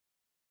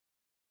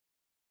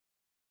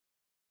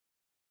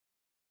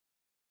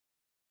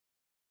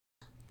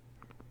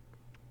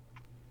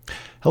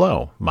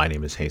Hello, my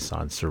name is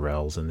Hassan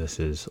Sorrells, and this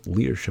is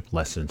Leadership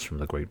Lessons from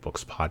the Great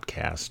Books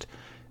Podcast,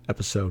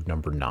 episode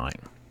number 9.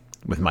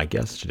 With my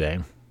guest today,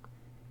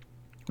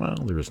 well,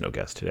 there is no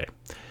guest today.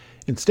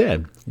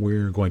 Instead,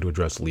 we're going to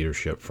address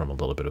leadership from a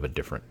little bit of a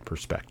different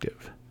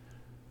perspective.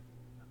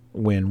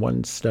 When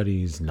one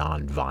studies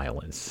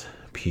nonviolence,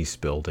 peace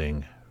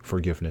building,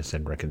 forgiveness,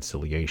 and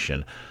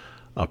reconciliation,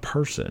 a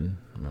person,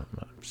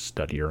 a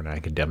studier, an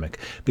academic,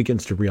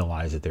 begins to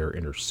realize that there are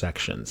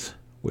intersections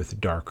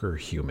with darker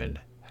human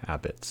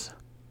habits.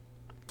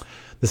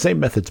 The same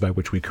methods by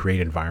which we create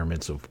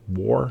environments of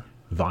war,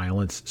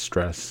 violence,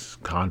 stress,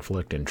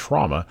 conflict, and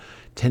trauma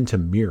tend to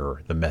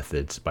mirror the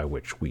methods by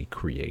which we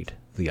create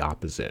the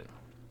opposite.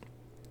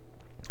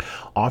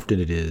 Often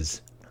it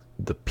is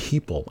the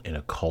people in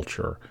a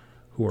culture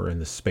who are in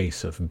the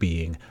space of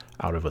being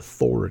out of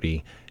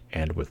authority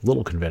and with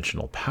little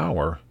conventional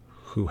power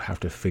who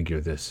have to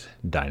figure this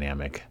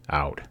dynamic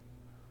out.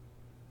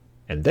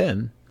 And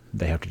then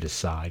they have to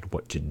decide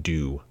what to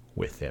do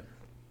with it.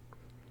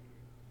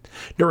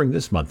 During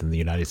this month in the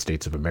United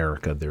States of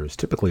America, there is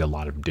typically a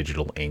lot of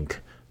digital ink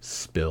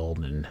spilled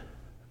and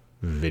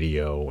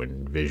video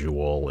and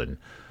visual and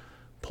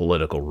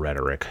political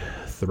rhetoric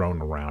thrown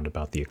around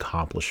about the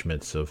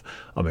accomplishments of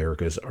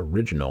America's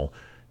original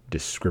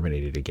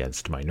discriminated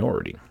against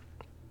minority.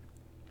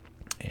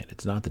 And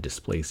it's not the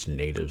displaced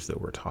natives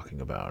that we're talking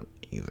about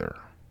either.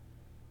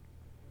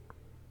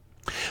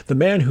 The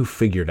man who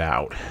figured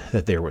out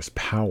that there was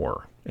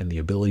power and the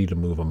ability to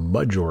move a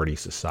majority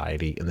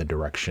society in the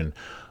direction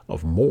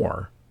of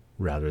more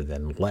rather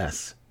than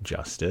less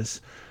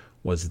justice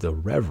was the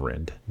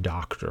Reverend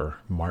Dr.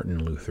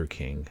 Martin Luther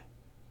King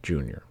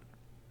Jr.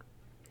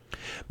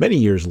 Many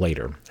years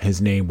later,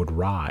 his name would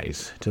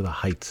rise to the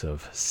heights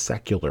of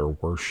secular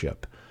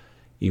worship,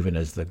 even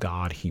as the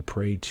God he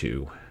prayed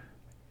to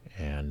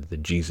and the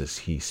Jesus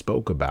he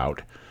spoke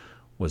about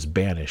was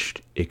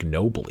banished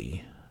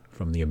ignobly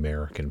from the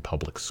American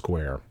public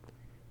square.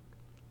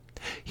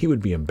 He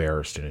would be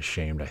embarrassed and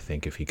ashamed, I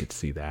think, if he could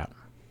see that.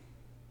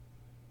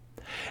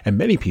 And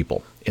many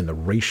people in the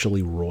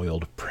racially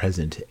roiled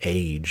present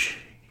age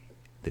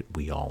that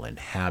we all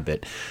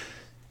inhabit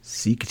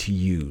seek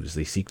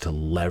to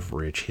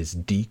leverage his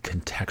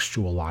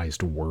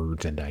decontextualized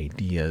words and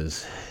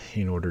ideas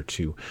in order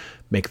to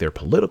make their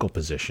political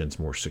positions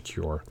more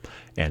secure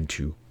and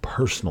to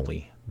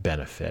personally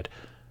benefit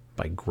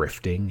by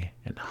grifting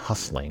and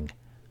hustling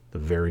the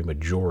very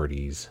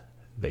majorities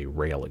they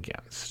rail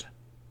against.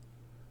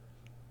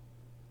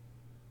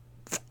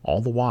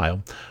 All the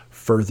while,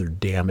 further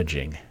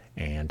damaging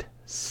and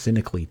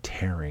cynically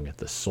tearing at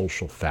the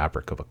social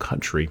fabric of a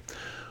country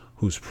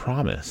whose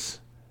promise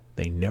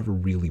they never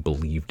really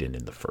believed in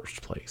the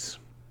first place.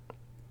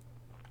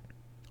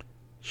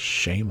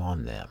 Shame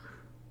on them.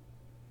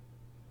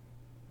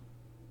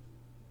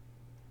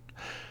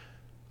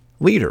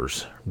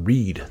 Leaders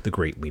read the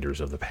great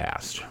leaders of the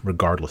past,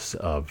 regardless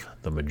of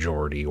the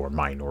majority or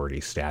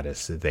minority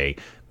status that they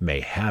may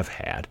have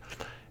had,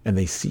 and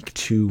they seek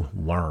to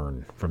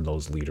learn from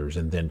those leaders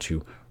and then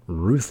to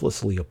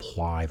ruthlessly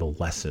apply the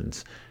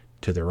lessons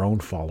to their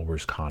own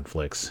followers'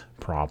 conflicts,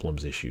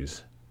 problems,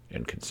 issues,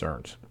 and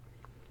concerns.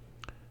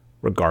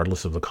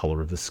 Regardless of the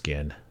color of the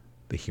skin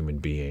the human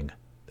being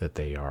that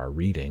they are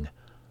reading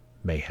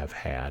may have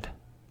had.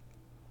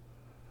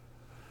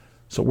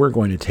 So we're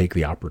going to take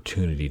the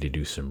opportunity to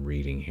do some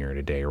reading here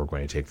today. We're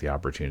going to take the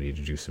opportunity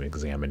to do some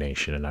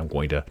examination, and I'm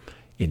going to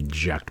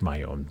inject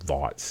my own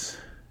thoughts.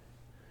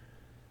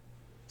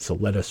 So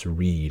let us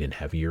read and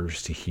have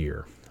ears to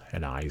hear,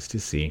 and eyes to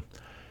see,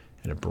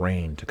 and a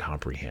brain to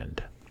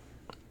comprehend.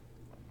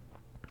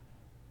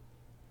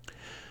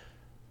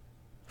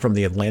 From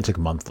the Atlantic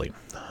Monthly,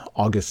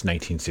 August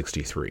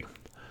 1963,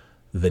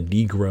 The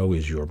Negro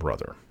is Your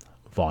Brother,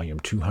 Volume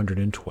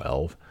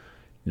 212,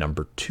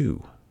 Number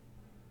 2,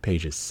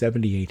 pages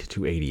 78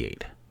 to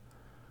 88,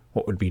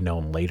 what would be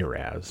known later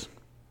as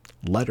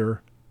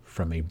Letter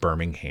from a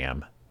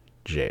Birmingham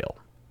Jail.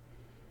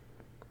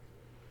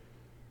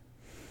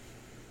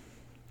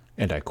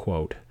 And I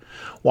quote,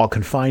 "While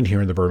confined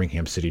here in the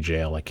Birmingham City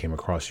Jail, I came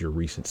across your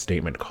recent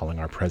statement calling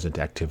our present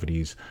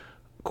activities,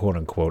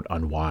 quote-unquote,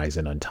 unwise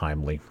and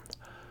untimely.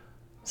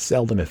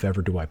 Seldom, if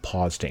ever, do I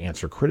pause to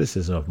answer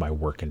criticism of my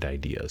work and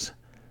ideas.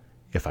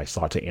 If I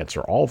sought to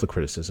answer all the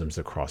criticisms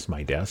that crossed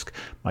my desk,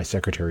 my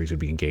secretaries would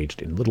be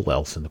engaged in little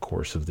else in the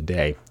course of the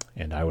day,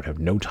 and I would have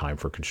no time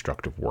for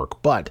constructive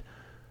work. But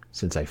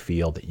since I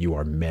feel that you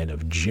are men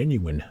of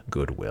genuine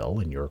goodwill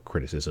and your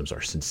criticisms are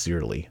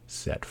sincerely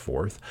set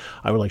forth,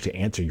 I would like to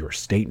answer your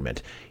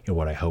statement in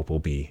what I hope will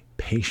be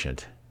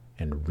patient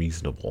and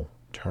reasonable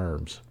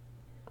terms.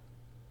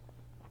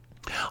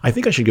 I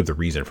think I should give the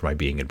reason for my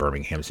being in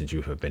Birmingham, since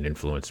you have been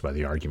influenced by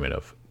the argument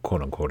of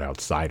quote-unquote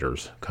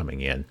outsiders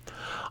coming in.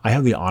 I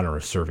have the honor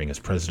of serving as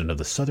president of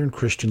the Southern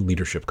Christian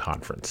Leadership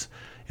Conference,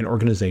 an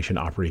organization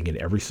operating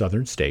in every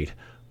southern state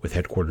with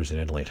headquarters in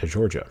Atlanta,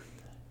 Georgia.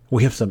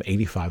 We have some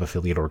 85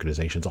 affiliate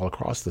organizations all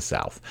across the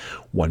South,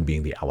 one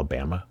being the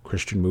Alabama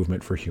Christian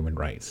Movement for Human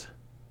Rights.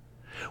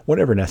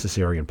 Whenever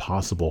necessary and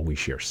possible, we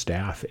share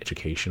staff,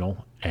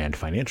 educational, and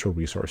financial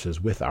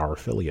resources with our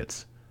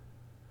affiliates.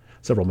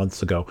 Several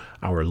months ago,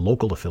 our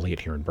local affiliate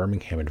here in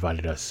Birmingham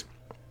invited us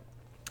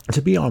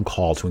to be on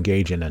call to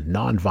engage in a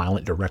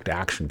nonviolent direct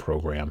action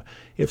program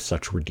if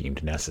such were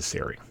deemed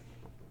necessary.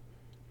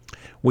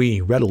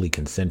 We readily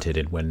consented,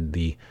 and when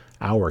the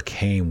hour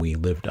came, we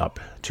lived up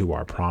to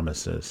our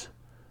promises.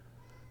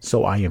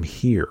 So I am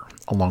here,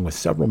 along with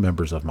several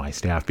members of my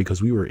staff,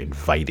 because we were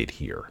invited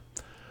here.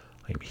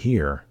 I am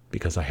here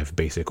because I have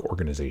basic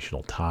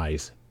organizational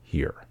ties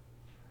here.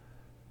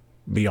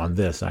 Beyond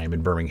this, I am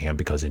in Birmingham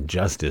because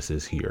injustice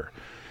is here.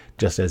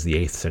 Just as the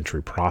 8th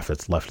century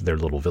prophets left their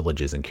little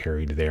villages and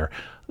carried their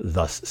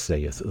 "Thus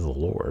saith the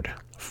Lord"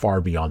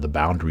 far beyond the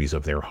boundaries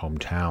of their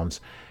hometowns,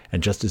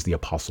 and just as the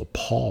Apostle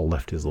Paul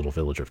left his little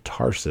village of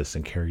Tarsus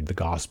and carried the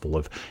gospel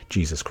of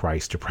Jesus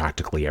Christ to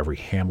practically every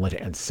hamlet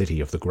and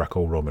city of the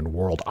Greco-Roman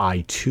world,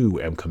 I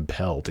too am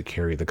compelled to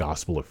carry the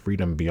gospel of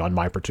freedom beyond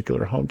my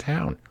particular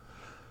hometown.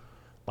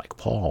 Like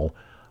Paul,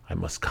 I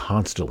must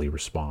constantly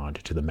respond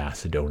to the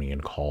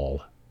Macedonian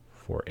call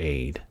for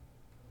aid.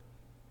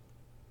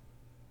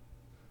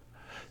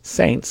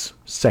 Saints,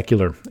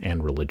 secular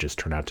and religious,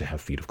 turn out to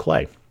have feet of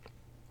clay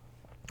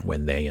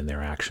when they and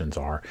their actions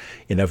are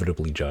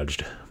inevitably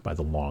judged by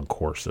the long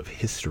course of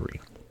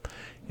history.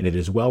 And it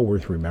is well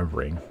worth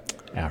remembering,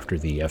 after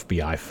the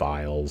FBI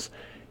files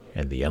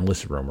and the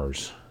endless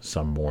rumors,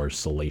 some more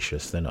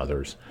salacious than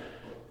others,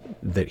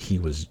 that he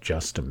was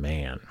just a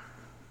man.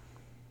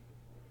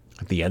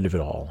 At the end of it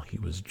all, he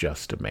was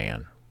just a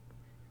man.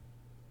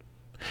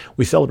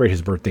 We celebrate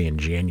his birthday in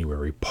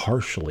January,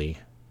 partially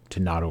to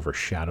not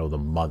overshadow the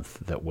month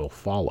that will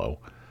follow.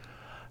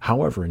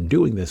 However, in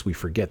doing this, we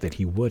forget that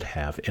he would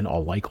have, in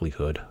all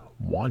likelihood,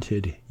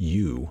 wanted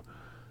you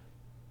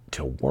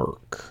to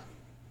work.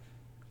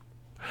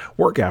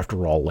 Work,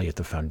 after all, lay at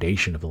the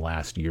foundation of the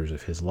last years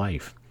of his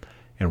life,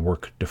 and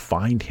work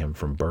defined him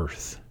from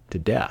birth to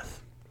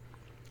death.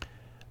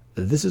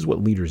 This is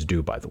what leaders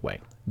do, by the way.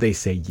 They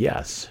say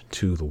yes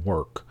to the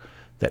work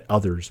that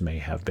others may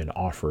have been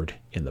offered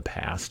in the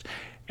past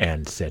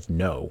and said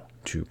no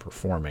to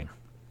performing.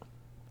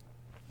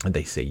 And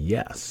they say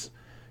yes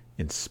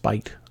in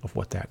spite of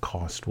what that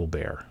cost will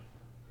bear.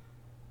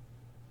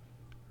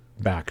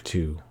 Back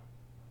to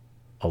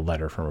a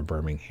letter from a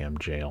Birmingham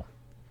jail.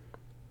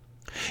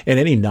 In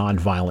any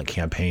nonviolent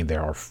campaign,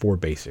 there are 4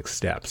 basic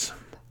steps: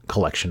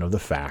 collection of the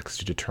facts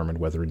to determine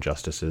whether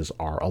injustices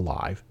are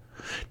alive,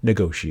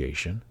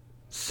 negotiation,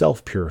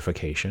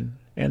 self-purification,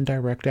 and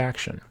direct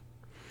action.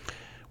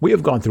 We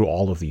have gone through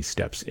all of these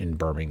steps in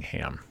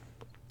Birmingham.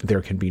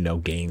 There can be no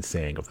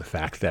gainsaying of the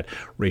fact that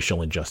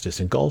racial injustice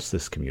engulfs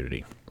this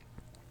community.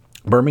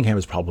 Birmingham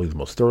is probably the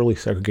most thoroughly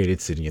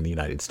segregated city in the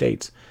United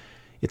States.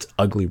 Its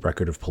ugly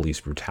record of police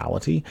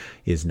brutality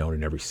is known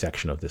in every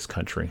section of this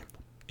country.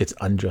 Its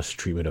unjust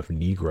treatment of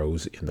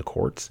Negroes in the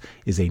courts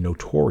is a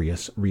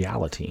notorious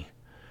reality.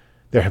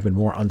 There have been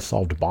more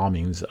unsolved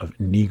bombings of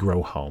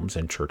Negro homes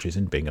and churches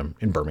in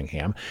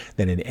Birmingham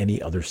than in any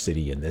other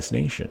city in this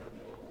nation.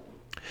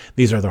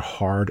 These are the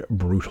hard,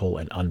 brutal,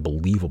 and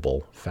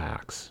unbelievable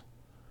facts.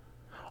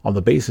 On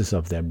the basis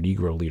of them,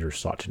 Negro leaders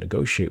sought to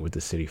negotiate with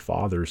the city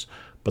fathers,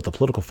 but the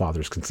political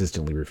fathers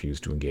consistently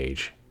refused to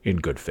engage in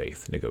good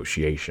faith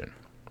negotiation.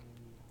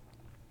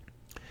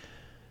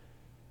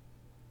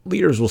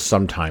 Leaders will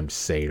sometimes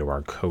say to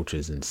our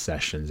coaches in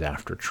sessions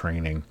after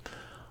training,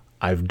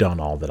 "I've done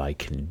all that I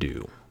can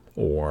do,"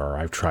 or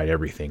 "I've tried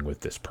everything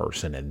with this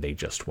person and they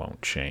just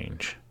won't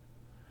change."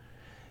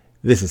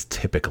 This is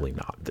typically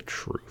not the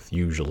truth.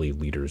 Usually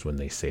leaders, when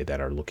they say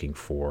that, are looking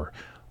for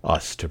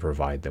us to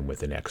provide them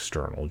with an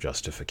external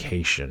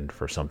justification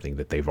for something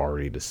that they've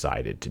already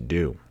decided to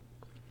do.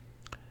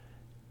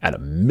 At a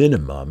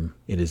minimum,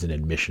 it is an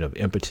admission of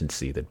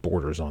impotency that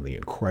borders on the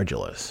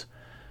incredulous.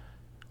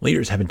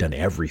 Leaders haven't done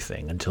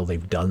everything until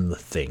they've done the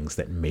things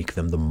that make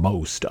them the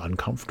most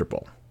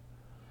uncomfortable.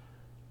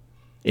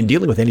 In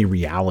dealing with any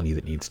reality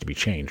that needs to be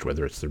changed,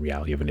 whether it's the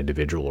reality of an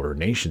individual or a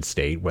nation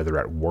state, whether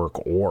at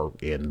work or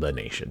in the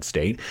nation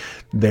state,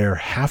 there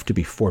have to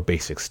be 4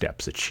 basic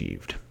steps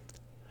achieved.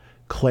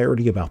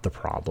 Clarity about the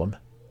problem,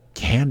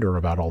 candor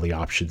about all the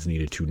options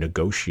needed to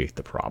negotiate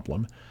the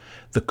problem,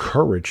 the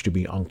courage to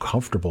be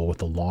uncomfortable with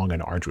the long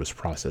and arduous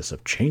process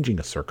of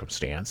changing a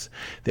circumstance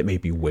that may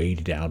be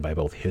weighed down by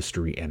both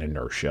history and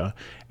inertia,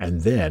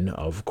 and then,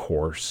 of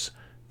course,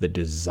 the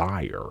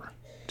desire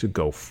to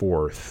go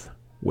forth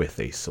with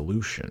a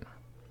solution.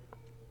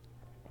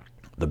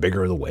 The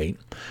bigger the weight,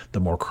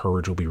 the more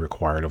courage will be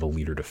required of a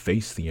leader to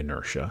face the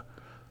inertia,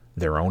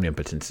 their own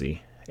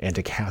impotency, and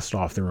to cast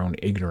off their own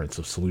ignorance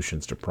of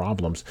solutions to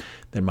problems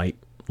that might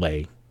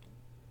lay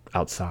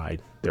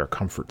outside their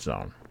comfort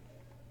zone.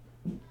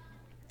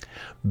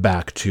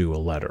 Back to a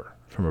letter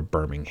from a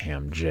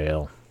Birmingham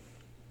jail.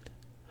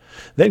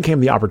 Then came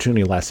the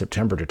opportunity last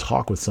September to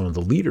talk with some of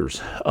the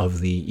leaders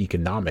of the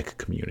economic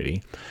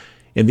community.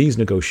 In these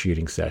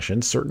negotiating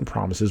sessions, certain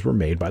promises were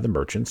made by the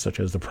merchants, such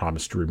as the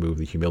promise to remove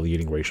the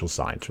humiliating racial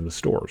signs from the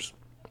stores.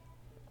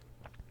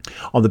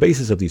 On the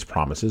basis of these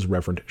promises,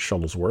 Reverend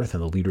Shuttlesworth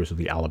and the leaders of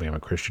the Alabama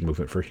Christian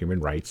Movement for Human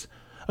Rights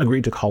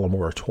agreed to call a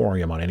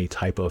moratorium on any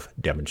type of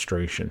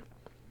demonstration.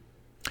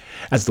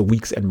 As the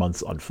weeks and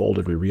months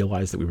unfolded, we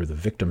realized that we were the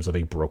victims of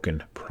a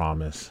broken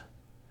promise.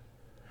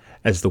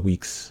 As the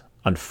weeks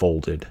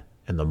unfolded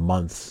and the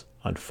months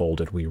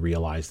unfolded, we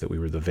realized that we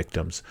were the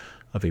victims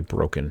of a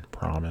broken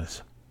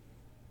promise.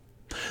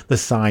 The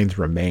signs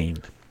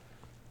remained.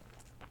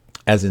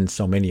 As in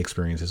so many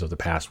experiences of the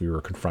past, we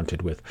were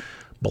confronted with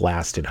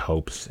blasted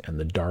hopes, and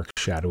the dark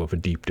shadow of a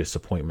deep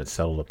disappointment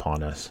settled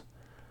upon us.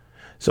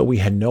 So we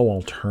had no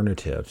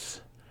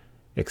alternatives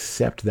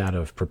except that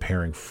of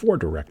preparing for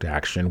direct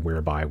action,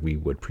 whereby we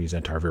would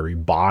present our very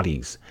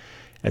bodies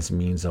as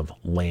means of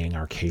laying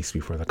our case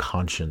before the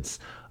conscience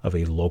of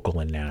a local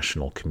and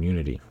national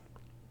community.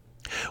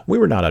 We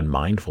were not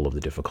unmindful of the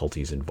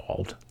difficulties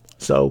involved,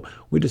 so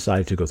we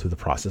decided to go through the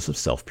process of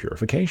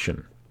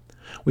self-purification.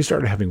 We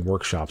started having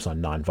workshops on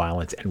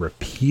nonviolence and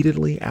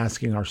repeatedly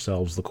asking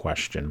ourselves the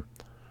question,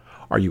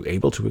 are you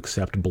able to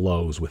accept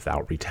blows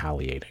without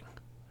retaliating?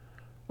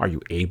 Are you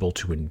able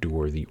to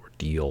endure the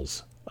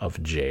ordeals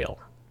of jail?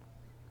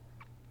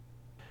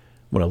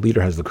 When a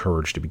leader has the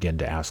courage to begin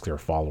to ask their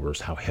followers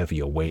how heavy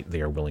a weight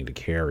they are willing to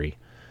carry,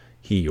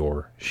 he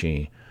or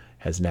she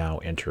has now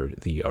entered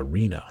the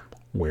arena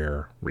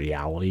where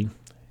reality,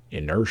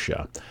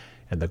 inertia,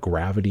 and the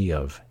gravity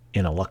of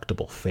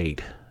ineluctable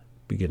fate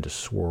begin to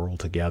swirl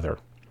together.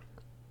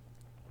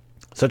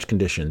 Such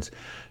conditions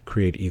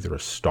create either a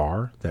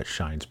star that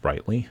shines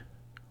brightly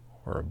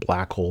or a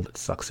black hole that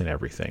sucks in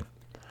everything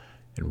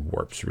and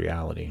warps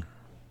reality.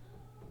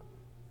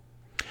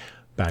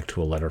 Back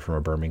to a letter from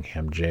a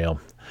Birmingham jail.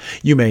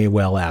 You may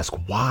well ask,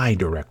 why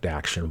direct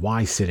action?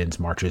 Why sit-ins,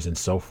 marches, and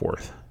so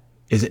forth?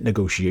 Isn't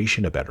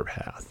negotiation a better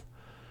path?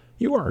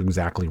 You are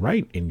exactly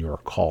right in your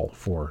call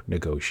for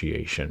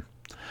negotiation.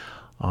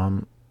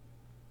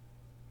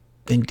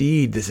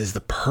 Indeed, this is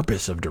the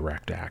purpose of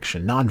direct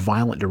action.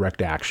 Nonviolent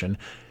direct action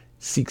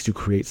seeks to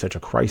create such a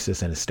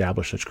crisis and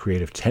establish such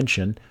creative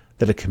tension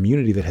that a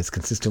community that has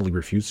consistently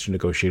refused to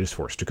negotiate is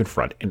forced to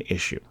confront an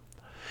issue.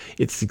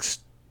 It seeks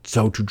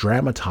so to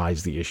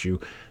dramatize the issue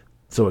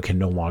so it can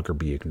no longer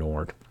be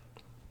ignored.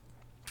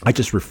 I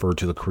just referred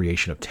to the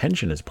creation of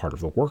tension as part of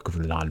the work of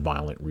the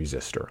nonviolent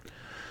resistor.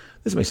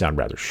 This may sound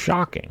rather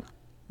shocking,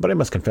 but I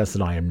must confess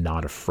that I am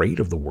not afraid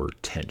of the word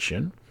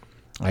tension.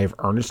 I have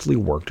earnestly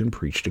worked and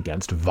preached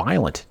against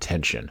violent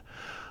tension,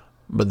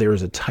 but there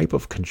is a type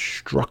of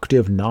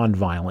constructive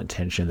nonviolent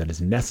tension that is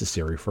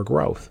necessary for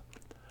growth.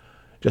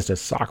 Just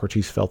as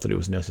Socrates felt that it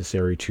was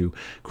necessary to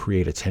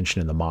create a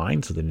tension in the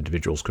mind so that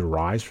individuals could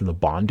rise from the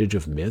bondage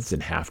of myths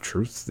and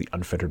half-truths to the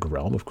unfettered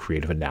realm of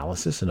creative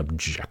analysis and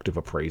objective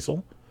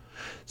appraisal,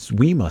 so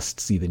we must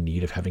see the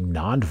need of having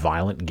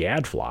nonviolent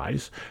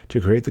gadflies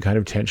to create the kind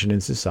of tension in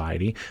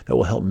society that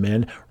will help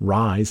men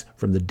rise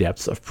from the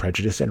depths of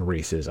prejudice and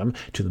racism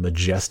to the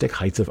majestic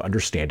heights of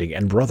understanding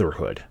and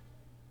brotherhood.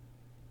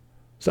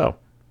 So,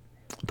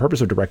 the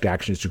purpose of direct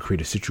action is to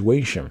create a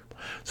situation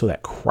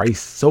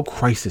so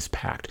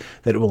crisis-packed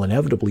that it will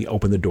inevitably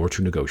open the door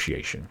to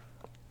negotiation.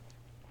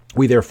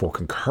 We therefore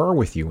concur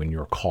with you in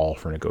your call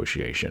for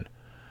negotiation.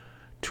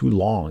 Too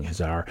long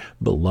has our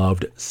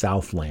beloved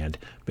Southland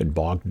been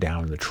bogged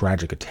down in the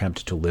tragic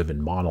attempt to live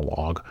in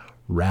monologue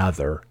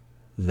rather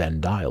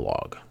than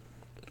dialogue.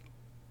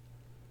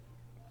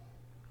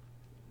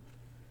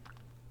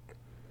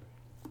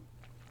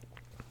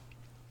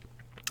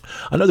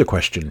 Another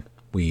question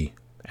we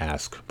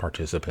ask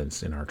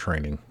participants in our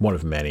training, one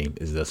of many,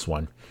 is this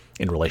one,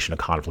 in relation to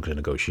conflict and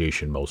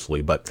negotiation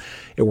mostly, but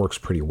it works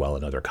pretty well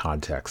in other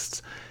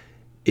contexts,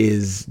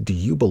 is, do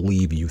you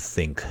believe you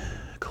think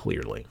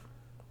clearly?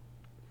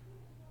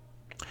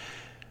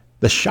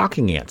 The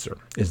shocking answer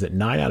is that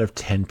 9 out of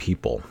 10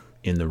 people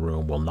in the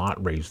room will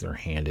not raise their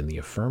hand in the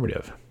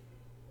affirmative.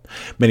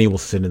 Many will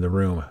sit in the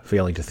room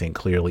failing to think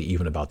clearly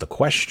even about the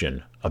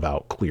question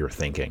about clear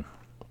thinking.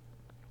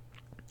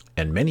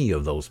 And many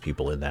of those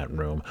people in that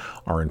room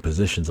are in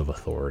positions of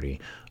authority,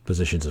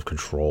 positions of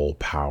control,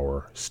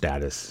 power,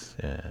 status,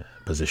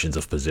 positions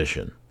of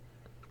position.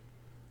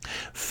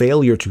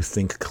 Failure to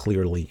think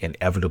clearly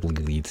inevitably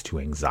leads to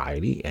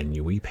anxiety,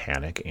 ennui,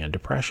 panic, and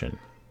depression.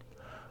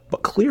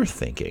 But clear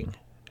thinking,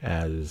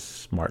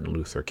 as Martin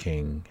Luther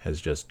King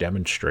has just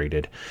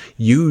demonstrated,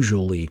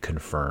 usually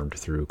confirmed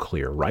through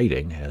clear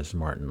writing, as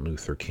Martin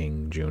Luther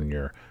King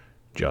Jr.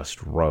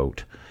 just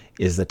wrote,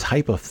 is the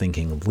type of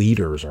thinking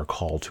leaders are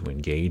called to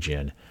engage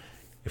in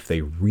if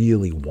they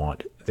really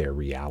want their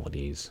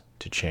realities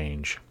to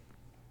change.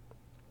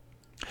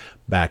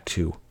 Back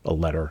to a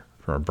letter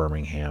from a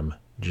Birmingham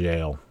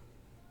jail.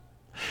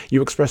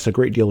 You expressed a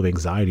great deal of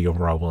anxiety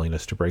over our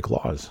willingness to break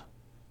laws.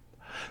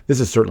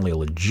 This is certainly a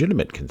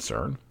legitimate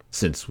concern,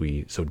 since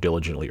we so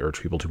diligently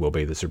urge people to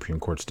obey the Supreme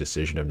Court's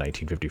decision of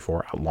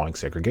 1954 outlawing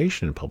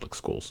segregation in public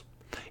schools.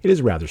 It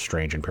is rather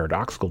strange and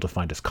paradoxical to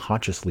find us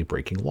consciously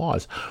breaking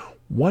laws.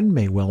 One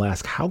may well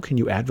ask, how can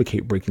you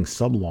advocate breaking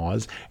some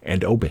laws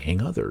and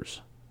obeying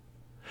others?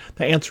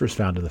 The answer is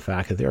found in the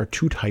fact that there are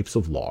two types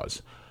of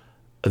laws: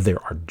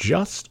 There are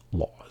just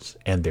laws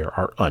and there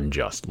are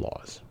unjust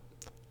laws.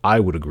 I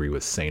would agree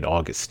with St.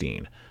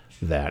 Augustine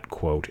that,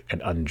 quote,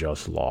 an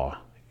unjust law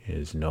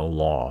is no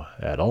law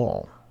at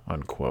all,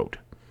 unquote.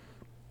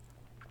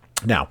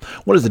 Now,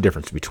 what is the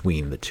difference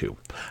between the two?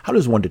 How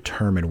does one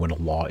determine when a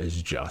law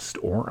is just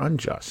or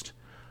unjust?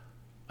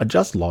 A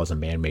just law is a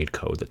man-made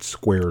code that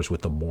squares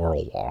with the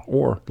moral law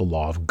or the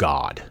law of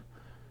God.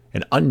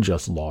 An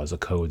unjust law is a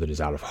code that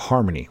is out of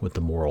harmony with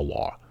the moral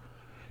law.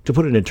 To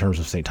put it in terms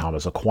of St.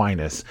 Thomas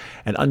Aquinas,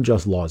 an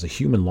unjust law is a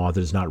human law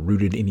that is not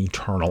rooted in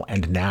eternal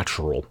and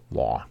natural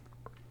law.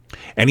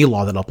 Any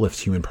law that uplifts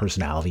human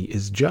personality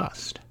is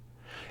just.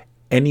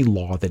 Any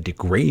law that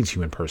degrades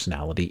human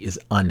personality is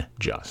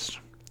unjust.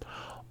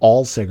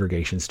 All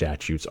segregation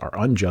statutes are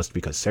unjust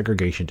because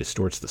segregation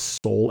distorts the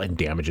soul and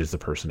damages the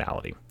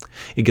personality.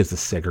 It gives the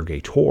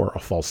segregator a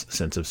false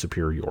sense of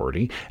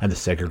superiority and the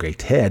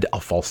segregated a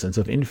false sense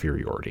of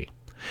inferiority.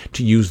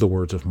 To use the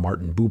words of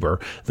Martin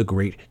Buber, the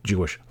great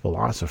Jewish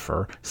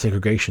philosopher,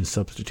 segregation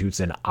substitutes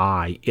an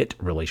I-it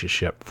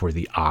relationship for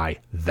the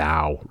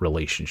I-thou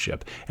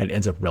relationship and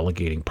ends up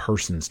relegating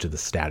persons to the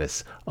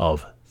status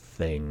of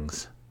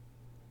things.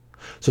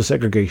 So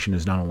segregation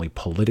is not only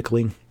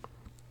politically,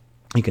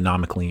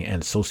 economically,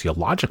 and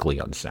sociologically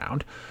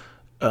unsound,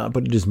 but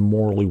it is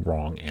morally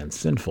wrong and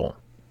sinful.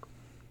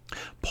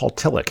 Paul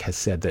Tillich has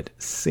said that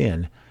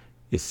sin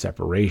is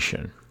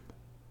separation.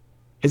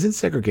 Isn't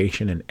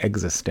segregation an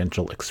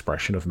existential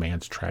expression of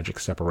man's tragic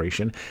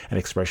separation, an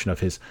expression of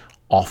his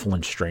awful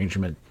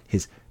estrangement,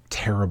 his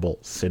terrible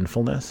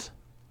sinfulness?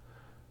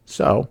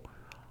 So,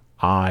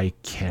 I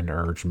can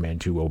urge men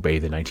to obey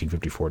the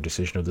 1954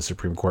 decision of the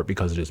Supreme Court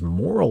because it is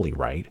morally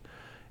right,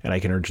 and I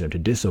can urge them to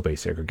disobey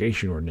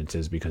segregation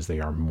ordinances because they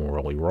are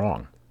morally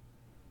wrong.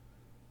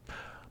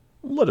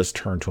 Let us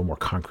turn to a more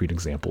concrete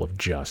example of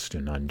just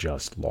and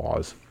unjust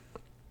laws.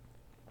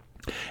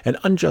 An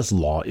unjust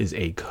law is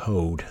a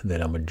code that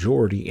a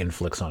majority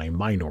inflicts on a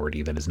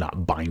minority that is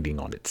not binding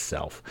on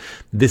itself.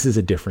 This is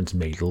a difference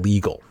made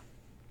legal.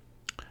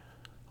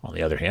 On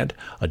the other hand,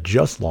 a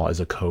just law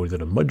is a code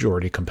that a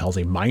majority compels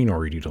a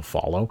minority to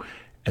follow,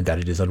 and that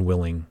it is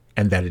willing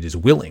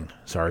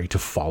to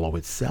follow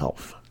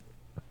itself.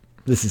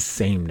 This is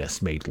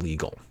sameness made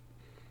legal.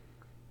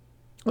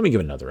 Let me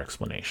give another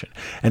explanation.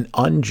 An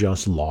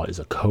unjust law is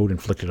a code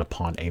inflicted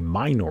upon a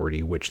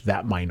minority which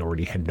that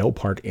minority had no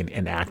part in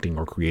enacting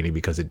or creating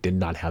because it did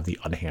not have the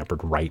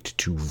unhampered right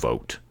to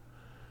vote.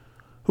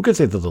 Who can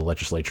say that the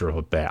legislature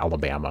of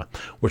Alabama,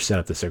 which set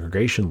up the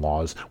segregation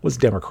laws, was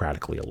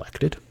democratically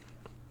elected?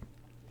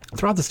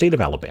 Throughout the state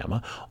of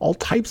Alabama, all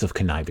types of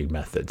conniving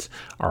methods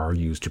are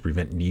used to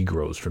prevent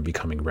Negroes from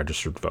becoming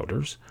registered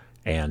voters,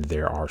 and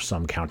there are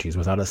some counties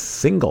without a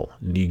single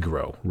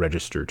Negro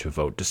registered to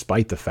vote,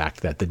 despite the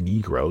fact that the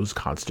Negroes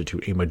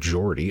constitute a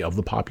majority of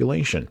the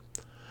population.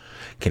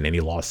 Can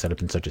any law set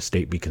up in such a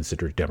state be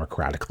considered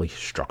democratically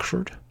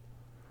structured?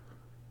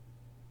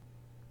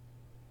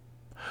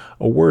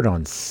 A word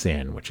on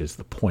sin, which is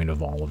the point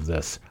of all of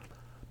this.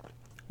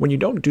 When you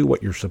don't do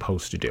what you're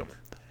supposed to do,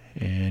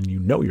 and you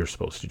know you're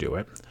supposed to do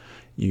it,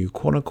 you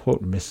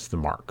quote-unquote miss the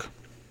mark.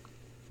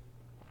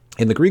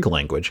 In the Greek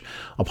language,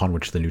 upon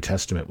which the New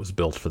Testament was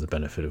built for the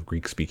benefit of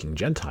Greek-speaking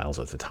Gentiles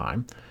at the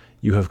time,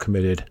 you have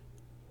committed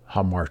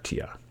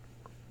hamartia.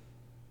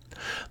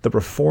 The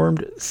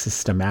Reformed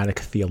systematic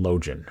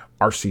theologian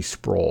R.C.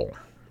 Sproul,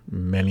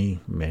 many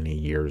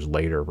years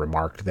later,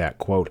 remarked that,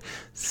 quote,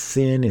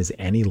 sin is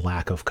any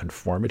lack of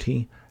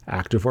conformity,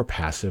 active or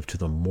passive, to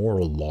the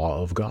moral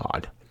law of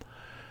God.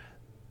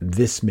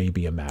 This may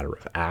be a matter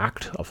of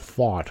act, of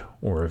thought,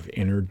 or of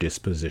inner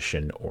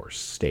disposition or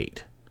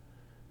state.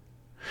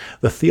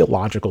 The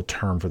theological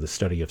term for the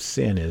study of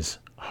sin is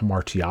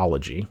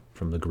hamartiology,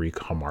 from the Greek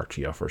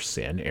hamartia for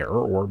sin,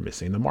 error, or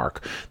missing the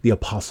mark. The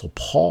Apostle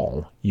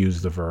Paul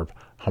used the verb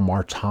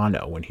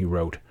hamartano when he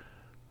wrote,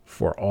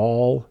 "For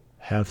all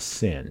have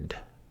sinned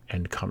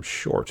and come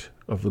short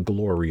of the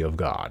glory of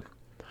God."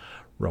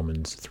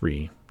 Romans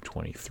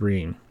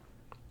 3:23.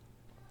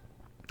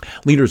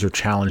 Leaders are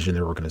challenged in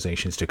their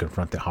organizations to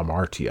confront the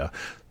hamartia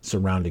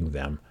surrounding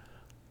them,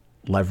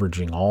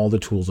 leveraging all the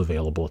tools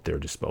available at their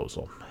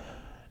disposal.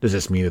 Does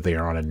this mean that they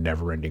are on a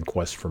never-ending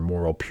quest for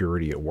moral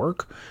purity at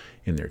work,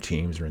 in their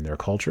teams, or in their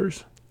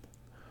cultures?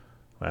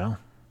 Well,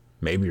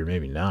 maybe or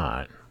maybe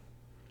not.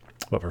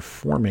 But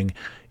performing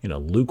in a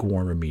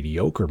lukewarm or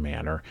mediocre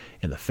manner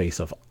in the face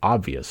of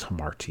obvious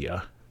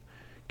hamartia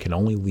can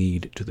only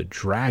lead to the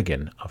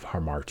dragon of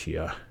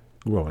hamartia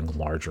growing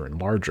larger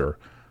and larger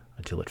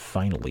until it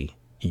finally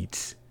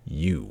eats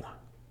you.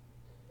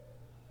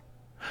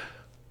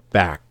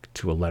 Back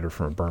to a letter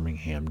from a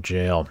Birmingham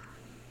jail.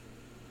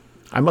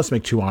 I must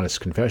make two honest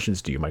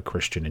confessions to you, my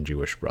Christian and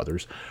Jewish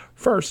brothers.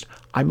 First,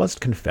 I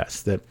must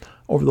confess that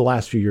over the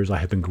last few years I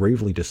have been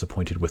gravely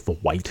disappointed with the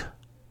white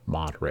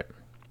moderate.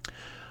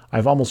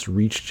 I've almost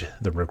reached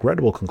the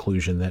regrettable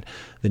conclusion that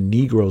the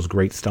Negro's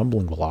great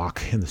stumbling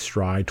block in the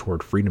stride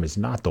toward freedom is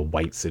not the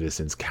white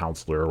citizen's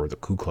counselor or the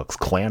Ku Klux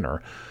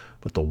Klanner,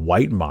 but the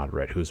white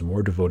moderate who is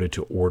more devoted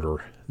to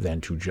order than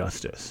to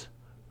justice.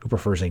 who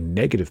prefers a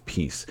negative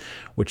peace,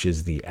 which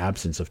is the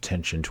absence of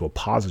tension, to a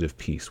positive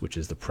peace, which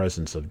is the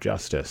presence of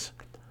justice,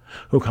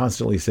 who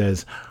constantly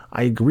says,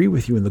 I agree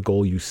with you in the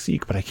goal you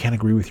seek, but I can't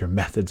agree with your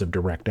methods of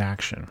direct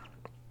action,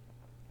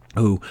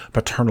 who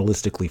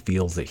paternalistically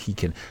feels that he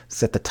can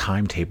set the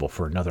timetable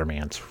for another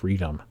man's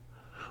freedom,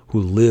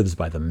 who lives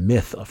by the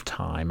myth of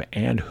time,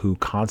 and who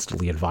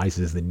constantly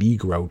advises the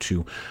Negro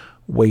to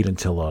wait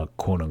until a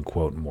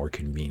quote-unquote more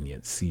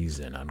convenient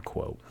season,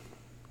 unquote.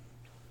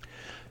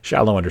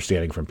 Shallow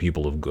understanding from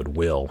people of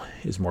goodwill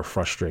is more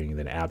frustrating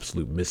than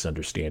absolute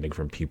misunderstanding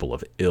from people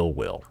of ill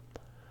will.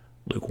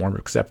 Lukewarm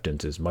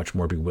acceptance is much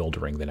more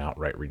bewildering than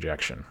outright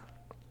rejection.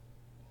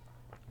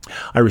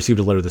 I received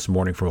a letter this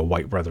morning from a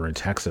white brother in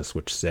Texas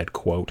which said,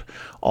 quote,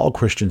 all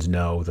Christians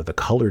know that the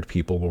colored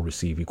people will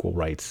receive equal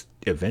rights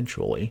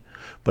eventually,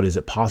 but is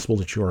it possible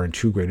that you are in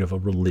too great of a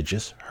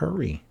religious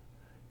hurry?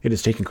 It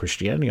has taken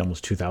Christianity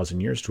almost 2,000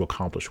 years to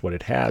accomplish what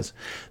it has.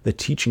 The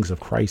teachings of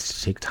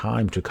Christ take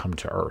time to come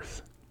to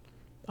earth.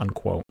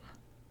 Unquote.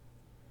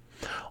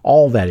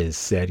 All that is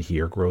said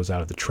here grows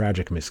out of the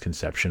tragic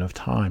misconception of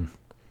time.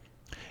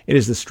 It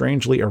is the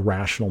strangely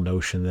irrational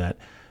notion that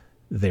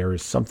there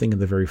is something in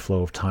the very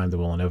flow of time that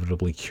will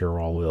inevitably cure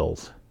all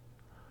ills.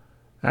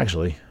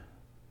 Actually,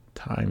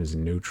 time is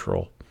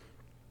neutral.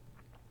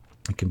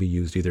 It can be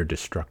used either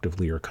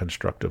destructively or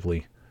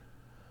constructively.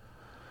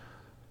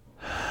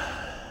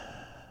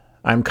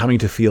 I'm coming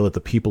to feel that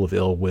the people of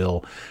ill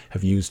will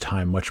have used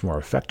time much more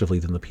effectively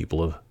than the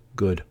people of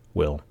good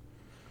will.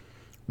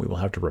 We will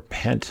have to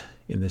repent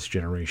in this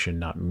generation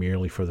not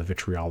merely for the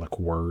vitriolic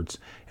words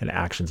and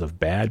actions of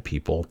bad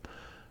people,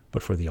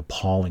 but for the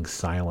appalling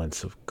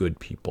silence of good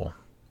people.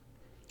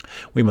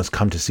 We must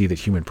come to see that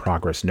human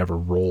progress never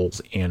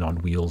rolls in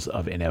on wheels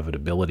of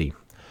inevitability.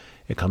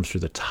 It comes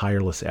through the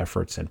tireless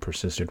efforts and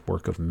persistent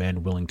work of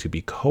men willing to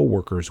be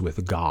co-workers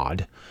with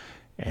God,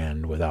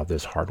 and without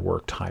this hard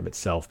work, time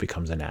itself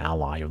becomes an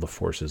ally of the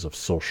forces of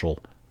social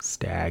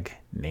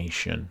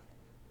stagnation.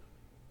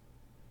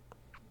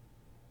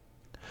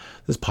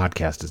 This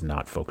podcast is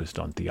not focused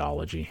on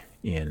theology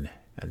in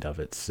and of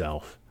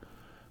itself,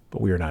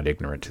 but we are not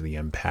ignorant to the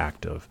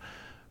impact of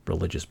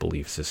religious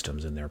belief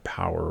systems and their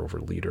power over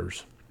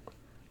leaders.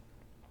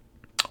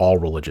 All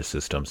religious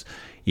systems,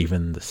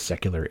 even the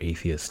secular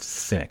atheist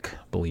cynic,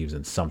 believes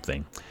in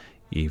something,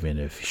 even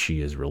if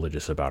she is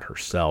religious about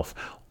herself.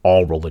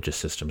 All religious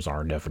systems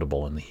are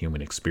inevitable in the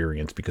human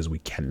experience because we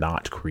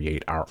cannot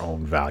create our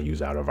own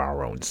values out of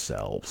our own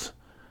selves,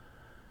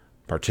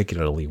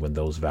 particularly when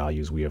those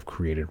values we have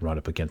created run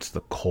up against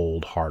the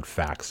cold, hard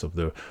facts of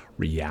the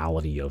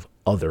reality of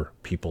other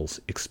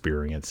people's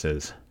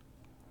experiences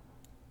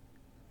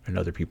and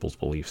other people's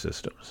belief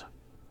systems.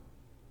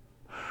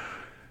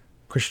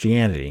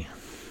 Christianity,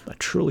 a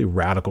truly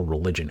radical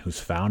religion whose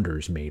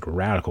founders made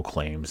radical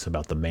claims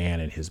about the man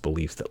and his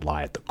beliefs that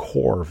lie at the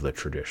core of the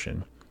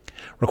tradition,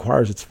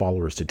 requires its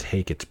followers to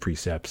take its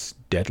precepts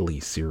deadly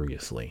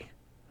seriously,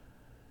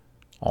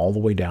 all the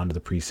way down to the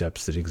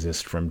precepts that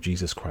exist from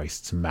Jesus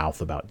Christ's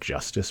mouth about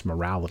justice,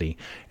 morality,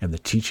 and the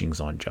teachings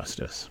on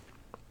justice.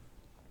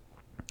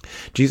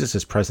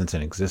 Jesus' presence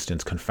and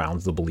existence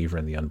confounds the believer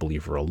and the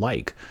unbeliever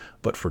alike,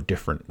 but for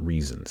different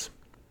reasons.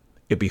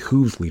 It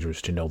behooves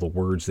leaders to know the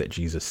words that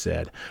Jesus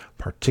said,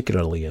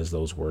 particularly as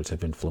those words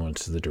have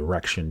influenced the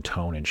direction,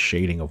 tone, and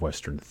shading of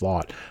Western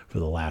thought for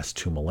the last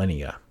 2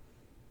 millennia.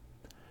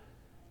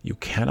 You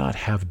cannot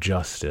have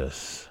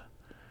justice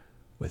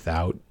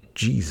without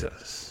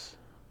Jesus,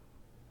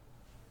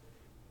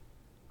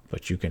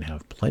 but you can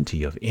have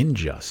plenty of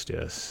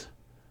injustice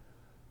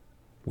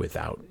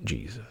without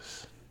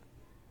Jesus.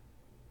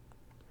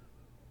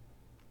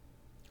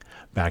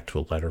 Back to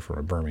a letter from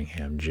a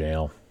Birmingham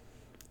jail.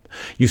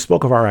 You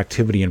spoke of our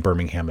activity in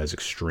Birmingham as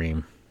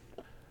extreme.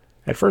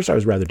 At first, I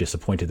was rather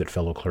disappointed that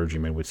fellow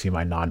clergymen would see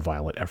my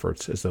nonviolent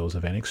efforts as those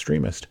of an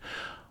extremist.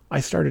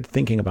 I started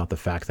thinking about the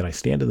fact that I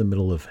stand in the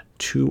middle of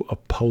 2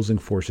 opposing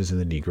forces in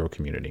the Negro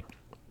community.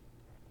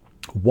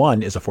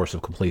 One is a force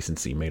of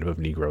complacency made up of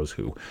Negroes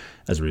who,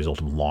 as a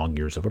result of long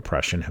years of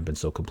oppression, have been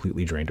so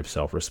completely drained of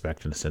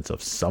self-respect and a sense of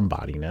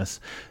somebodyness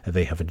that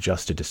they have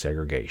adjusted to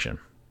segregation.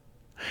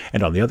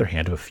 And on the other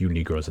hand, a few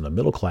Negroes in the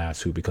middle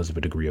class who, because of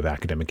a degree of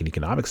academic and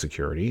economic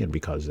security, and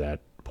because at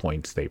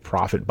points they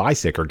profit by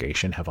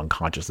segregation, have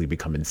unconsciously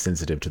become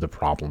insensitive to the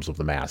problems of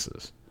the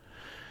masses.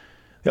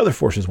 The other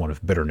force is one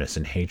of bitterness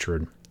and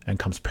hatred, and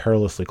comes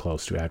perilously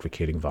close to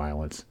advocating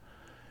violence.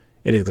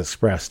 It is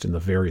expressed in the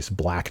various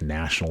black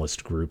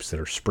nationalist groups that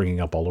are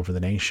springing up all over the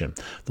nation,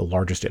 the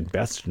largest and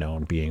best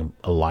known being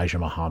Elijah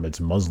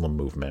Muhammad's Muslim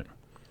movement.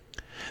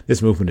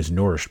 This movement is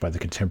nourished by the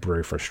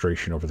contemporary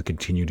frustration over the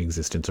continued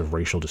existence of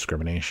racial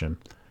discrimination.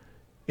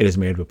 It is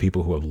made up of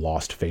people who have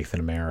lost faith in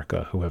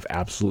America, who have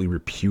absolutely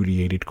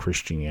repudiated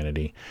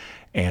Christianity,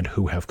 and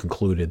who have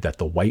concluded that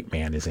the white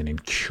man is an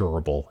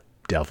incurable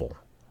devil.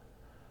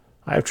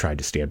 I have tried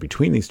to stand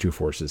between these 2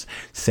 forces,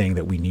 saying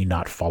that we need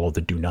not follow the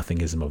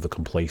do-nothingism of the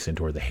complacent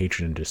or the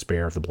hatred and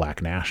despair of the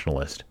black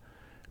nationalist.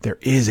 There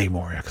is a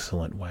more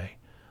excellent way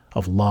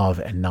of love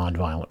and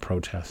nonviolent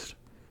protest.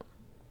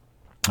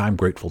 I'm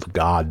grateful to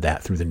God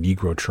that through the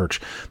Negro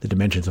Church, the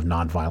dimensions of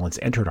nonviolence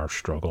entered our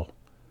struggle.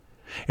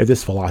 If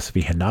this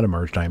philosophy had not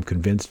emerged, I am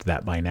convinced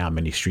that by now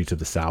many streets of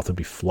the South would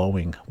be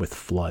flowing with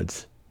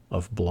floods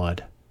of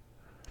blood.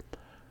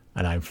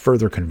 And I'm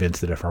further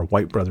convinced that if our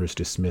white brothers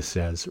dismiss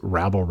as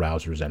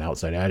rabble-rousers and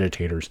outside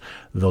agitators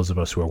those of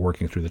us who are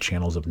working through the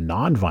channels of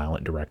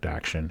nonviolent direct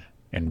action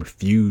and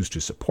refuse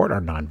to support our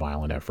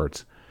nonviolent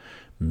efforts,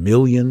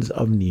 millions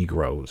of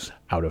Negroes,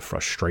 out of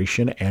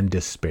frustration and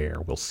despair,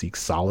 will seek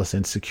solace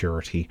and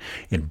security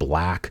in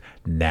black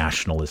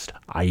nationalist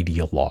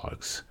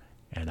ideologues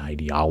and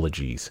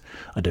ideologies,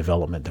 a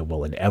development that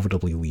will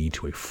inevitably lead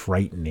to a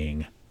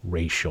frightening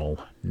racial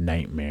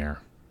nightmare.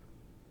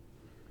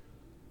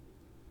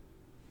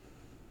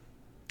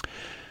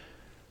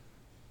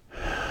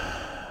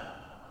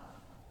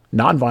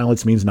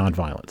 Nonviolence means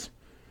nonviolence,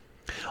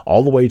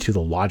 all the way to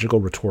the logical,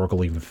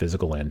 rhetorical, even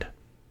physical end.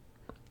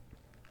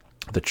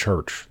 The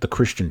church, the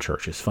Christian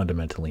church, is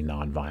fundamentally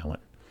nonviolent.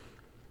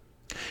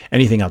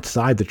 Anything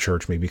outside the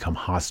church may become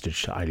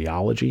hostage to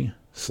ideology,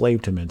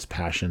 slave to men's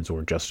passions,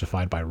 or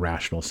justified by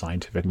rational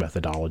scientific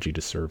methodology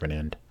to serve an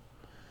end.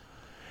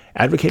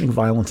 Advocating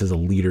violence as a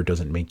leader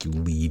doesn't make you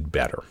lead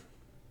better.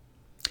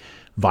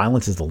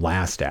 Violence is the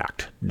last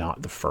act,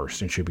 not the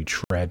first, and should be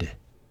treaded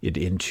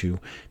into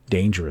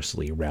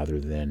dangerously rather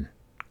than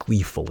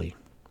gleefully,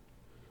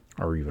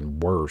 or even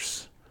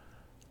worse,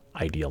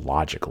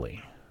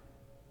 ideologically.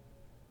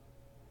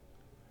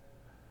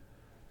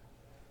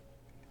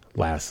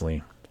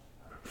 Lastly,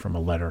 from a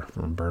letter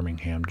from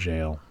Birmingham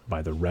jail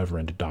by the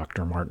Reverend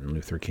Dr. Martin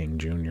Luther King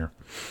Jr.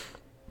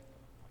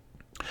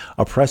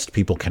 Oppressed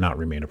people cannot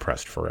remain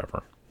oppressed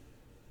forever.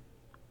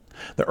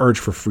 The urge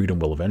for freedom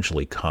will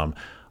eventually come.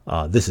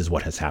 This is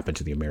what has happened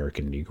to the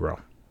American Negro.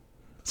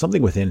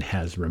 Something within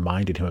has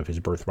reminded him of his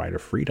birthright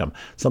of freedom.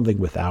 Something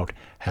without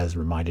has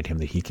reminded him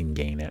that he can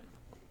gain it.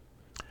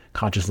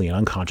 Consciously and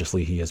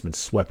unconsciously, he has been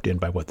swept in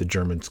by what the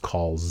Germans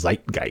call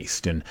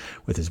Zeitgeist, and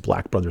with his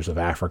black brothers of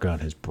Africa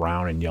and his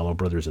brown and yellow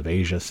brothers of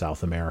Asia,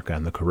 South America,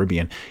 and the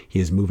Caribbean,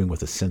 he is moving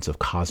with a sense of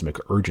cosmic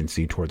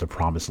urgency toward the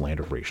promised land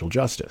of racial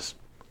justice.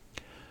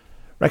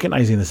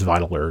 Recognizing this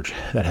vital urge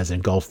that has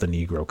engulfed the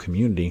Negro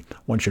community,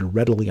 one should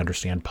readily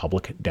understand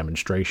public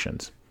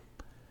demonstrations.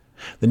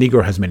 The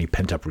Negro has many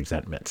pent-up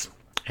resentments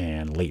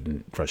and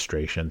latent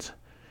frustrations.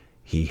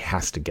 He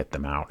has to get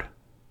them out.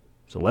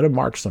 So let him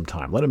march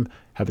sometime. Let him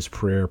have his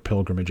prayer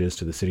pilgrimages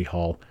to the city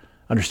hall.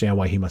 Understand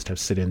why he must have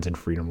sit-ins and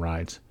freedom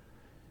rides.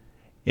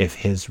 If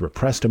his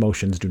repressed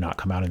emotions do not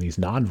come out in these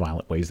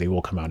nonviolent ways, they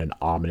will come out in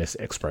ominous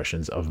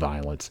expressions of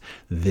violence.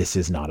 This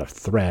is not a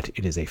threat.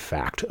 It is a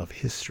fact of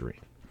history.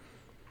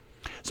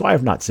 So I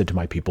have not said to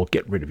my people,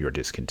 get rid of your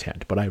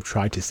discontent, but I have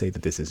tried to say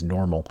that this is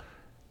normal,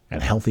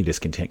 and healthy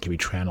discontent can be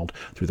channeled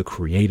through the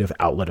creative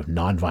outlet of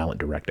nonviolent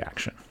direct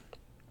action.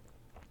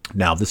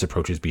 Now, this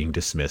approach is being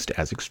dismissed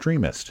as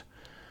extremist.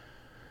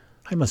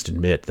 I must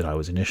admit that I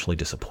was initially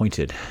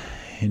disappointed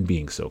in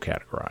being so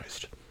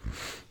categorized.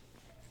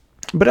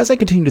 But as I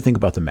continued to think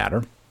about the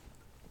matter,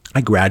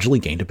 I gradually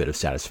gained a bit of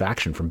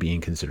satisfaction from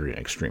being considered an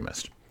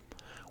extremist.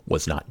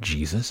 Was not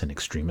Jesus an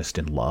extremist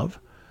in love?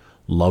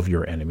 Love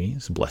your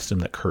enemies, bless them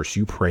that curse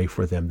you, pray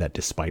for them that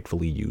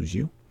despitefully use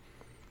you.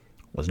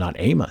 Was not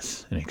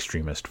Amos an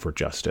extremist for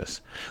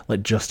justice?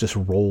 Let justice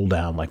roll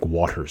down like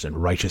waters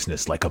and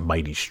righteousness like a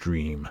mighty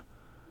stream.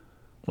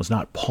 Was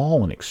not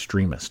Paul an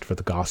extremist for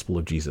the gospel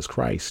of Jesus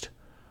Christ?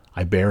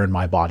 I bear in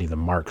my body the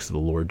marks of the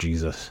Lord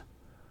Jesus.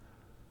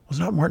 Was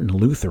not Martin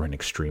Luther an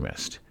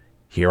extremist?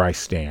 Here I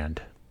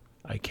stand.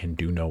 I can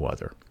do no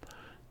other.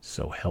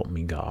 So help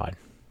me God.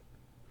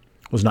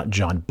 Was not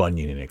John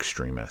Bunyan an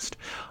extremist?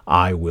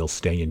 I will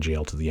stay in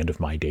jail to the end of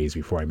my days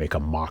before I make a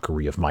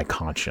mockery of my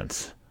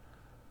conscience.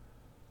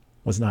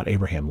 Was not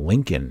Abraham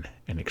Lincoln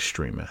an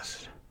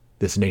extremist?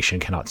 This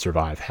nation cannot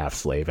survive half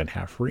slave and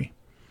half free.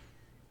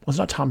 Was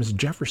not Thomas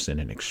Jefferson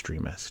an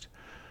extremist?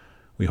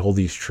 We hold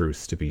these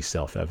truths to be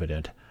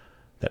self-evident,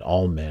 that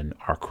all men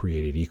are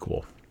created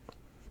equal.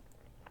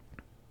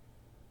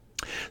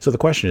 So the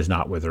question is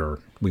not whether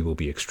we will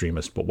be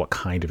extremists, but what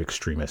kind of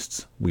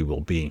extremists we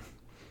will be.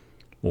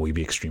 Will we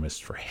be extremists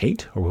for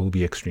hate, or will we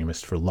be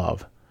extremists for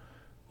love?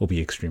 Will we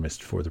be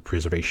extremists for the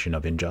preservation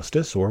of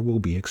injustice, or will we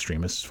be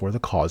extremists for the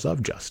cause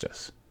of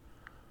justice?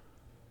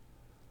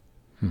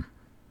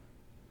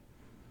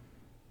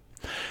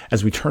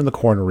 As we turn the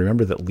corner,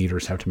 remember that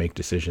leaders have to make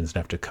decisions and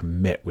have to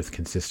commit with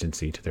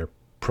consistency to their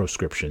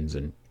proscriptions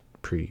and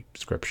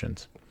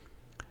prescriptions.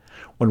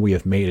 When we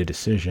have made a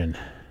decision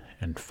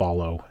and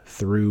follow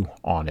through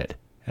on it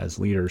as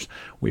leaders,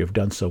 we have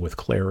done so with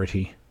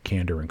clarity,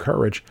 candor, and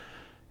courage,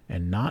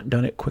 and not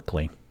done it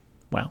quickly.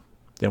 Well,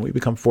 then we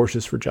become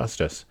forces for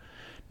justice,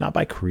 not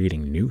by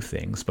creating new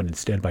things, but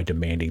instead by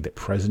demanding that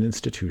present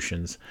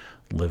institutions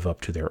live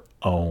up to their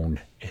own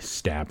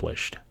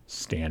established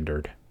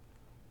standard.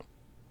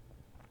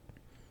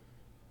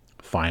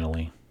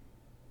 Finally,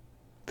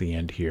 the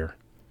end here,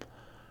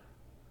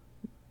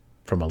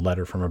 from a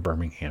letter from a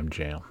Birmingham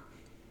jail.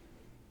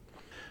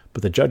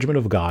 But the judgment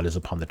of God is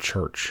upon the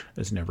church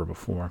as never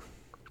before.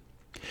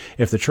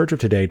 If the church of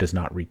today does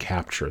not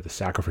recapture the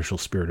sacrificial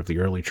spirit of the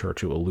early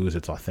church, it will lose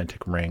its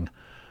authentic ring,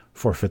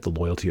 forfeit the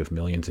loyalty of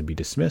millions, and be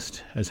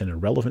dismissed as an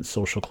irrelevant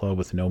social club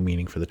with no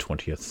meaning for the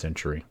 20th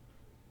century.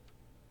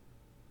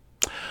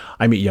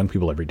 I meet young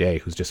people every day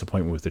whose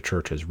disappointment with the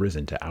church has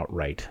risen to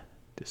outright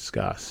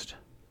disgust.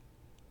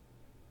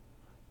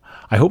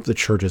 I hope the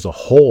church as a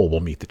whole will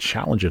meet the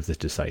challenge of this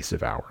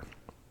decisive hour.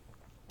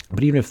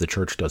 But even if the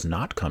church does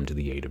not come to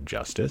the aid of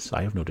justice,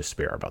 I have no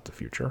despair about the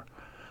future.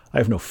 I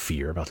have no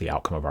fear about the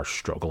outcome of our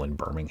struggle in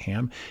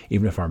Birmingham,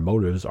 even if our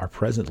motives are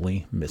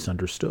presently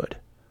misunderstood.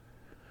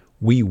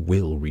 We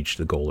will reach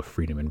the goal of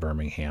freedom in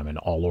Birmingham and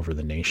all over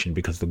the nation,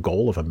 because the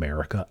goal of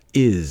America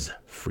is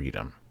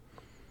freedom.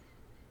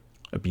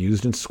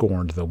 Abused and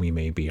scorned though we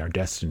may be, our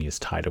destiny is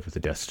tied up with the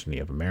destiny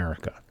of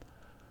America.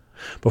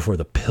 Before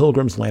the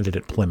Pilgrims landed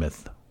at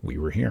Plymouth, we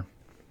were here.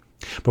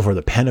 Before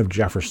the pen of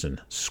Jefferson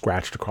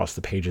scratched across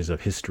the pages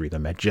of history the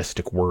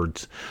majestic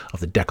words of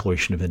the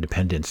Declaration of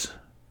Independence,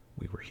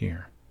 we were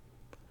here.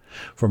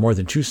 For more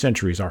than 2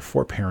 centuries, our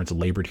foreparents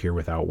labored here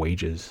without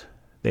wages.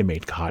 They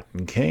made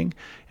cotton king,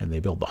 and they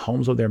built the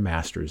homes of their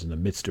masters in the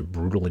midst of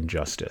brutal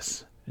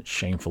injustice and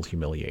shameful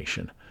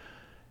humiliation.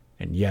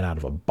 And yet, out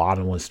of a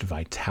bottomless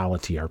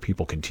vitality, our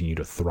people continue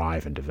to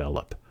thrive and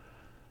develop.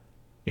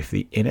 If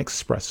the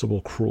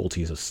inexpressible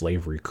cruelties of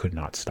slavery could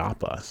not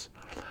stop us,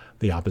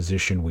 the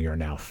opposition we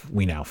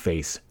now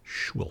face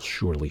will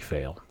surely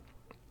fail.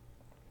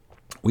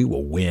 We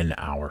will win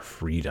our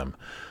freedom,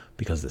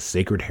 because the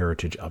sacred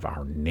heritage of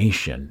our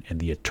nation and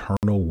the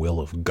eternal will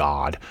of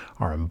God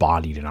are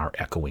embodied in our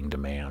echoing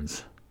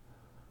demands.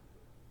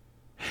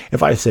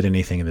 If I have said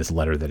anything in this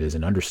letter that is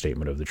an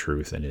understatement of the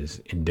truth and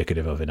is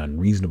indicative of an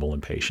unreasonable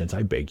impatience,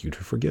 I beg you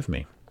to forgive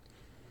me.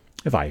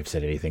 If I have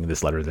said anything in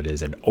this letter that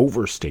is an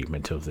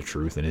overstatement of the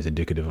truth and is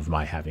indicative of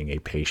my having a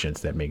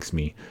patience that makes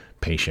me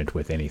patient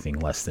with anything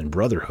less than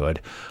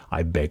brotherhood,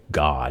 I beg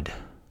God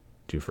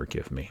to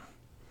forgive me.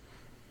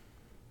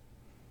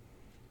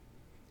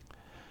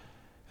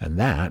 And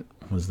that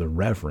was the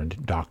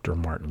Reverend Dr.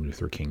 Martin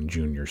Luther King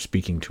Jr.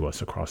 speaking to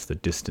us across the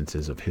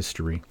distances of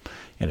history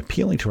and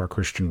appealing to our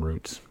Christian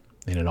roots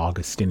in an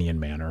Augustinian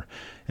manner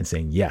and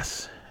saying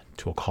yes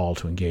to a call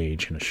to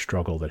engage in a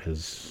struggle that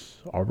has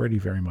already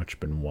very much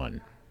been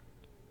won,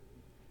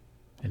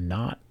 and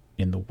not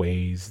in the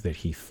ways that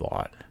he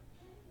thought.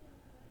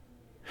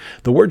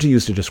 The words he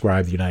used to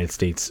describe the United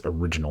States'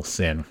 original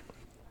sin,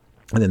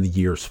 and then the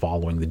years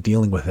following, the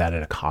dealing with that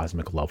at a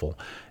cosmic level,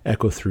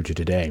 echo through to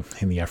today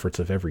in the efforts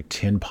of every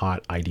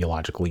tin-pot,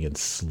 ideologically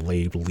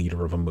enslaved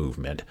leader of a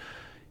movement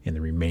in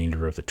the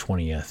remainder of the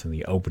 20th and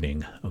the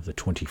opening of the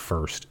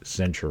 21st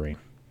century.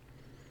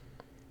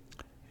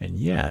 And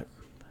yet,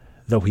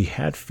 though he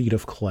had feet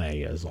of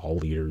clay, as all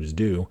leaders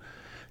do,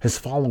 his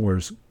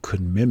followers could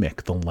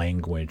mimic the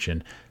language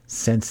and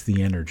sense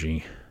the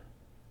energy,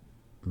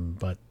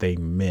 but they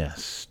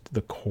missed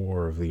the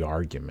core of the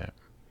argument.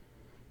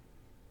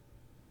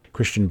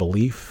 Christian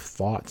belief,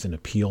 thoughts, and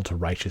appeal to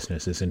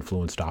righteousness has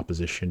influenced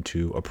opposition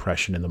to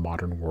oppression in the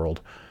modern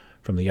world,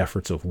 from the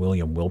efforts of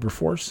William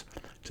Wilberforce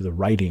to the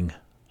writing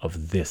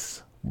of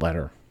this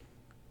letter.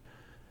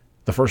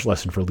 The first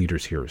lesson for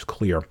leaders here is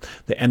clear.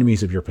 The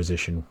enemies of your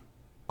position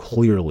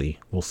clearly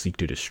will seek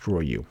to destroy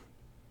you,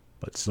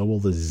 but so will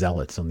the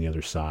zealots on the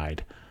other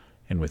side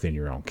and within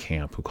your own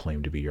camp who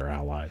claim to be your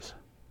allies.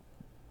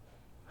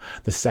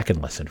 The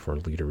second lesson for a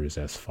leader is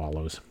as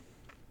follows.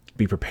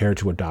 Be prepared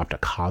to adopt a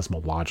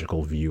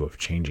cosmological view of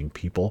changing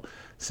people,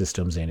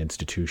 systems, and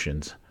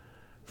institutions.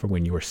 For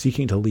when you are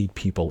seeking to lead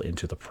people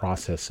into the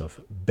process of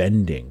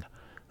bending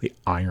the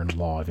iron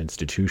law of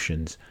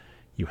institutions,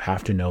 you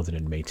have to know that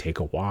it may take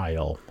a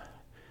while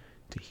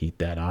to heat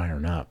that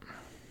iron up.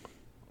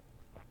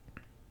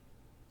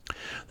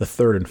 The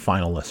third and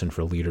final lesson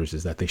for leaders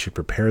is that they should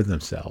prepare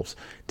themselves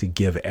to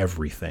give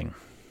everything,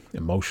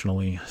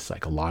 emotionally,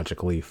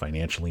 psychologically,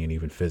 financially, and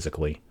even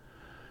physically,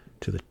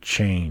 to the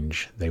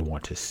change they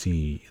want to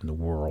see in the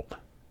world.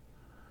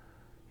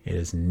 It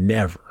is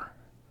never,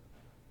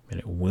 and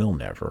it will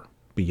never,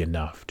 be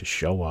enough to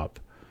show up,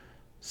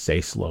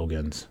 say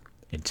slogans,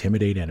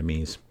 intimidate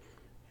enemies,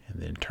 and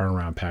then turn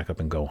around, pack up,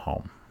 and go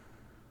home.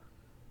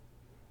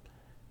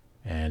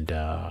 And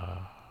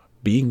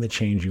being the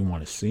change you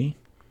want to see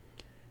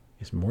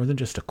is more than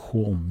just a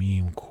cool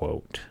meme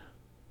quote.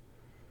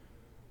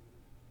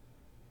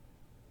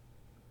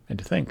 And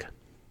to think,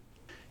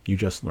 you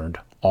just learned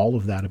all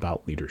of that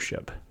about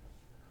leadership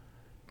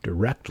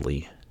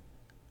directly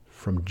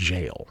from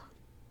jail.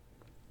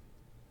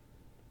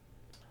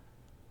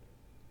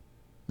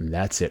 And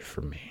that's it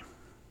for me.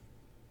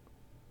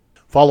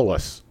 Follow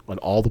us on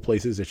all the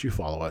places that you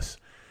follow us.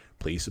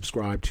 Please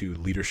subscribe to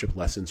Leadership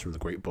Lessons from the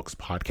Great Books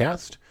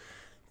podcast.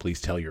 Please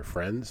tell your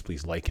friends.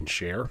 Please like and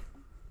share.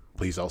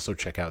 Please also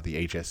check out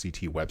the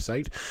HSCT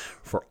website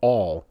for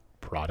all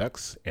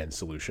products and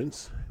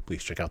solutions.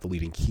 Please check out the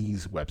Leading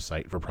Keys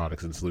website for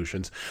products and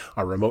solutions,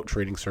 our remote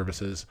training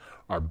services,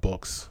 our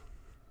books,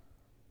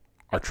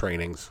 our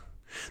trainings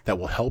that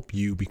will help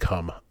you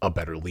become a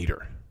better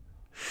leader.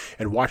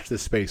 And watch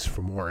this space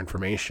for more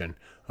information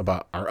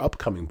about our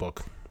upcoming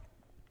book,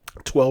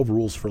 12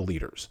 Rules for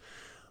Leaders,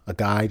 a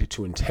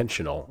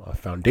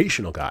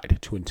foundational guide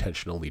to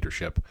intentional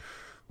leadership,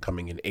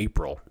 coming in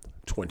April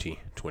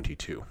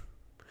 2022.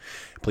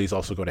 Please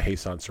also go to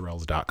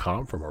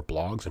HassanSorrells.com for more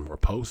blogs and more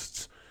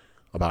posts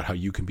about how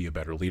you can be a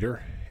better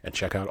leader, and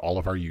check out all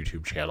of our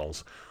YouTube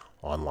channels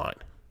online.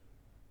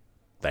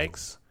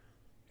 Thanks,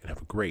 and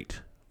have a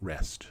great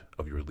rest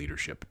of your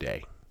leadership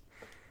day.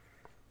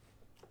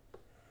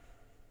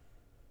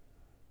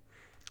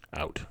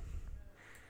 Out.